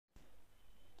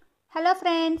Hello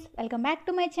friends, welcome back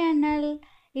to my channel.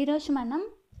 ఈరోజు మనం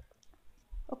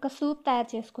ఒక సూప్ తయారు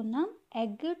చేసుకుందాం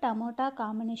ఎగ్ టమోటా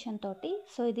కాంబినేషన్ తోటి.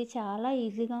 సో ఇది చాలా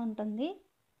ఈజీగా ఉంటుంది.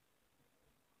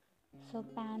 సో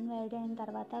ప్యాన్ వేడైన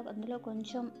తర్వాత అందులో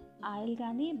కొంచెం ఆయిల్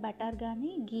కానీ బటర్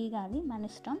కానీ గీ కానీ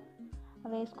మన ఇష్టం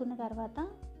వేసుకున్న తర్వాత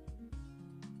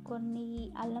కొన్ని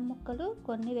అల్లం ముక్కలు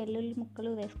కొన్ని వెల్లుల్లి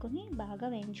ముక్కలు వేసుకొని బాగా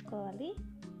వేయించుకోవాలి.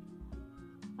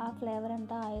 ఆ ఫ్లేవర్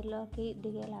అంతా ఆయిల్లోకి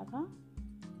దిగేలాగా.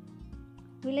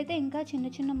 వీలైతే ఇంకా చిన్న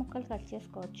చిన్న ముక్కలు కట్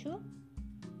చేసుకోవచ్చు.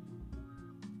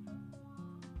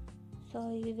 సో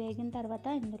ఇవి వేగిన తర్వాత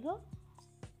ఇందులో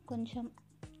కొంచెం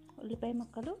ఉల్లిపాయ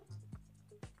ముక్కలు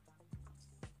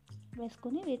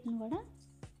వేసుకొని వీటిని కూడా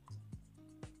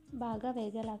బాగా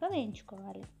వేగేలాగా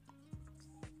వేయించుకోవాలి.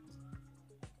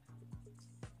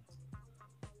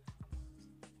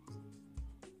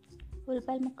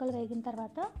 ఉల్లిపాయ ముక్కలు వేగిన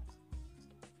తర్వాత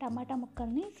టమాటా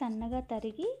ముక్కల్ని సన్నగా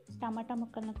తరిగి టమాటా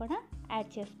ముక్కల్ని కూడా యాడ్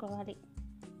చేసుకోవాలి.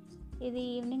 ఇది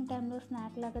ఈవినింగ్ టైంలో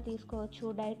స్నాక్ లాగా తీసుకోవచ్చు,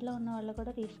 డైట్లో ఉన్న వాళ్ళు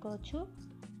కూడా తీసుకోవచ్చు.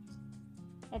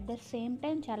 అట్ ద సేమ్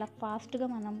టైం చాలా ఫాస్ట్గా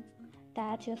మనం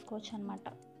తయారు చేసుకోవచ్చు అన్నమాట.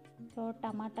 సో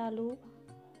టమాటాలు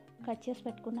కట్ చేసి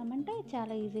పెట్టుకున్నామంటే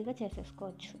చాలా ఈజీగా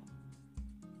చేసేసుకోవచ్చు.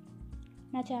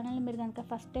 నా ఛానల్ని మీరు కనుక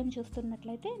ఫస్ట్ టైం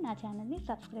చూస్తున్నట్లయితే నా ఛానల్ని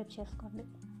సబ్స్క్రైబ్ చేసుకోండి.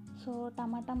 సో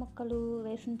టమాటా ముక్కలు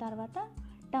వేసిన తర్వాత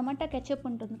టమాటా కెచప్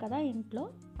ఉంటుంది కదా ఇంట్లో,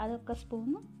 అదొక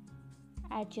స్పూను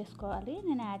యాడ్ చేసుకోవాలి.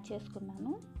 నేను యాడ్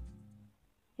చేసుకున్నాను.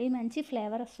 ఇది మంచి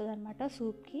ఫ్లేవర్ వస్తుంది అన్నమాట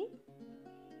సూప్కి.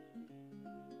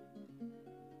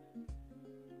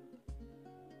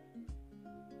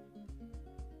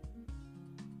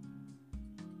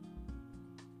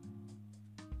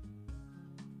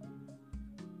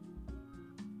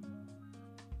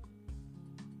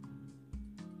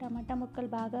 టమాటా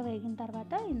ముక్కలు బాగా వేగిన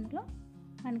తర్వాత ఇందులో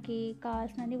మనకి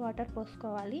కావాల్సినన్ని వాటర్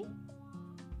పోసుకోవాలి.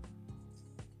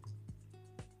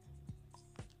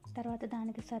 తర్వాత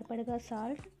దానికి సరిపడగా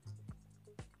సాల్ట్,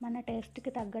 మన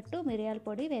టేస్ట్కి తగ్గట్టు మిరియాల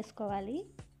పొడి వేసుకోవాలి.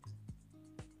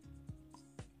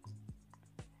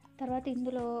 తర్వాత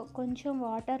ఇందులో కొంచెం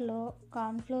వాటర్లో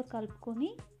కార్న్ఫ్లోర్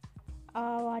కలుపుకొని ఆ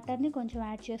వాటర్ని కొంచెం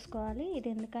యాడ్ చేసుకోవాలి. ఇది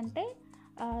ఎందుకంటే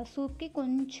సూప్కి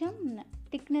కొంచెం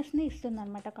థిక్నెస్ని ఇస్తుంది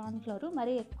అన్నమాట కార్న్ఫ్లోర్.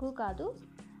 మరీ ఎక్కువ కాదు,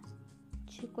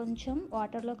 కొంచెం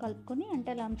వాటర్లో కలుపుకొని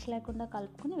అంటే లంప్స్ లేకుండా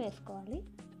కలుపుకొని వేసుకోవాలి.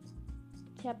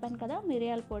 చెప్పాను కదా,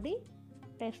 మిరియాల పొడి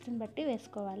టేస్ట్ని బట్టి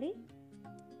వేసుకోవాలి.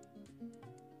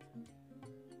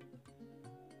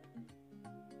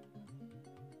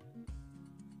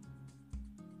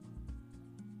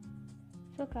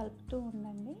 సో కలుపుతూ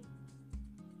ఉండండి.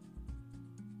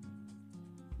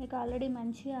 మీకు ఆల్రెడీ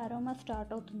మంచి అరోమా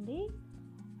స్టార్ట్ అవుతుంది,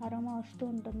 అరోమా వస్తూ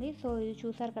ఉంటుంది. సో ఇది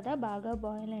చూసారు కదా, బాగా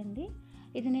బాయిల్ అయింది.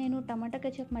 ఇది నేను టమాటా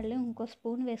కెచప్ మళ్ళీ ఇంకో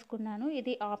స్పూన్ వేసుకున్నాను.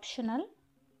 ఇది ఆప్షనల్,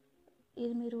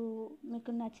 ఇది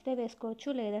మీకు నచ్చితే వేసుకోవచ్చు,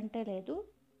 లేదంటే లేదు.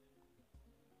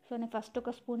 సో నేను ఫస్ట్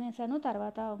ఒక స్పూన్ వేసాను,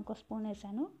 తర్వాత ఇంకో స్పూన్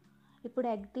వేసాను. ఇప్పుడు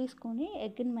ఎగ్ తీసుకొని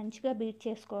ఎగ్ని మంచిగా బీట్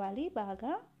చేసుకోవాలి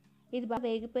బాగా. ఇది బాగా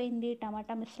వేగిపోయింది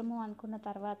టమాటా మిశ్రమం అనుకున్న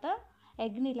తర్వాత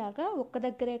ఎగ్ని ఇలాగా ఒక్క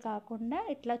దగ్గరే కాకుండా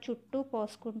ఇట్లా చుట్టూ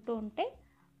పోసుకుంటూ ఉంటే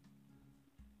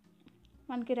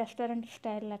మనకి రెస్టారెంట్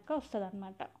స్టైల్ లెక్క వస్తుంది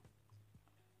అన్నమాట.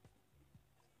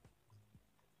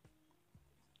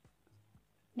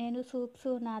 నేను సూప్స్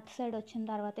నార్త్ సైడ్ వచ్చిన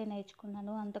తర్వాతే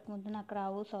నేర్చుకున్నాను. అంతకుముందు నాకు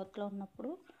రావు. సౌత్లో ఉన్నప్పుడు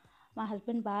మా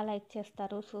హస్బెండ్ బాగా లైక్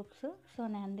చేస్తారు సూప్స్. సో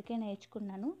నేను అందుకే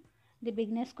నేర్చుకున్నాను. ఇది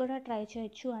బిగినర్స్ కూడా ట్రై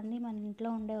చేయొచ్చు, అన్నీ మన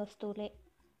ఇంట్లో ఉండే వస్తువులే.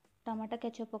 టమాటా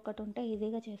కెచప్ ఒకటి ఉంటే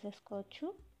ఈజీగా చేసేసుకోవచ్చు.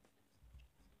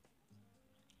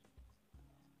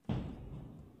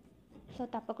 సో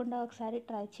తప్పకుండా ఒకసారి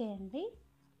ట్రై చేయండి.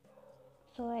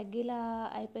 సో ఎగ్ ఇలా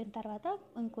అయిపోయిన తర్వాత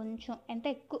ఇంకొంచెం అంటే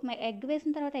ఎగ్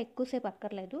వేసిన తర్వాత ఎక్కువసేపు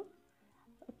అక్కర్లేదు.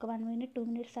 ఒక 1 మినిట్ 2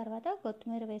 మినిట్స్ తర్వాత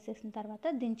కొత్తిమీర వేసేసిన తర్వాత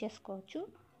దించేసుకోవచ్చు.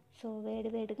 సో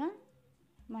వేడివేడిగా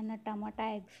మన టమాటా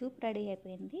ఎగ్ సూప్ రెడీ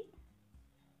అయిపోయింది.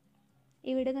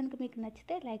 ఈ వీడియో కనుక మీకు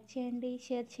నచ్చితే లైక్ చేయండి,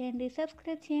 షేర్ చేయండి,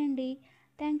 సబ్స్క్రైబ్ చేయండి.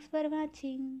 Thanks for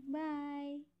watching.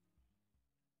 బాయ్.